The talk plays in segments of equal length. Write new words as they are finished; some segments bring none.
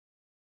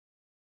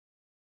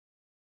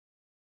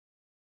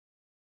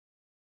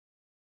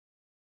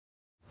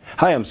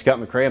Hi, I'm Scott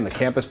McRae. I'm the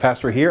campus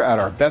pastor here at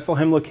our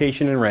Bethlehem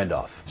location in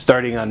Randolph.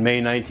 Starting on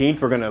May 19th,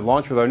 we're going to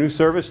launch with our new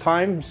service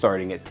time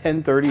starting at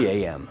 10:30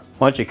 a.m.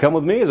 Why don't you come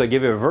with me as I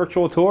give you a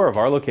virtual tour of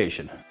our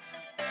location.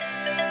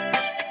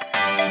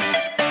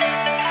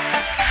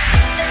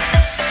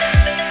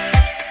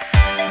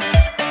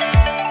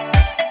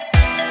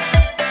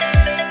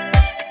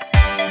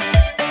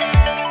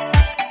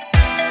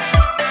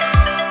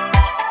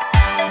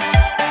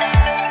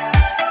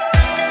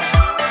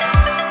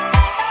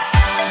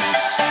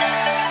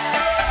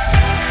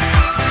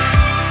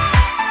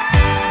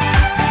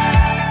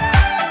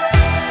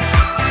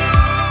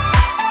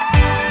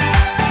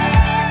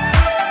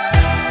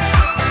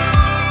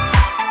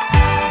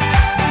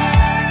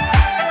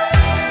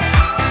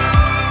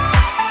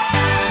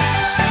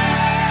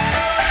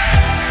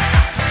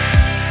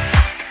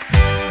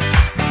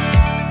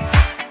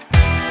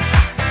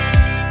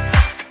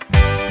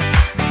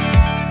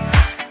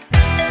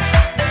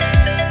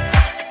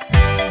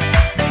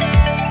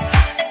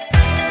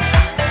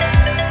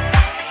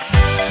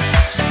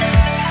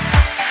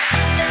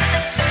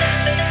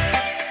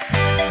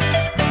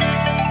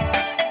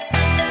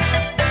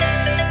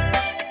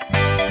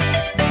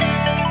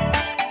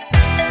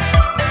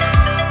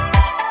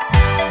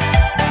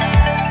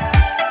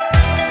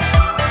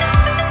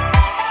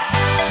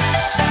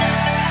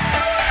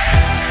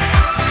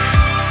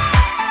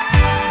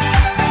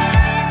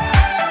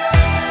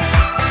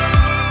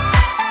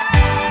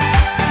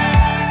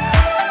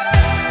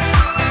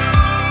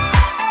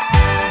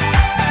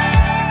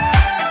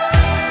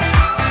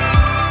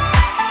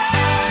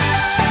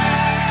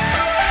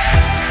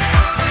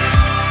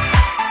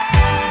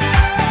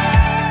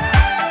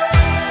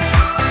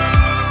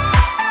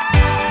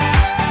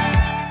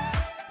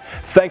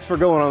 Thanks for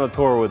going on the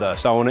tour with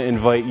us. I want to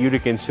invite you to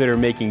consider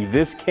making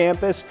this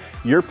campus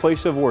your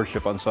place of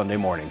worship on Sunday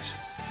mornings.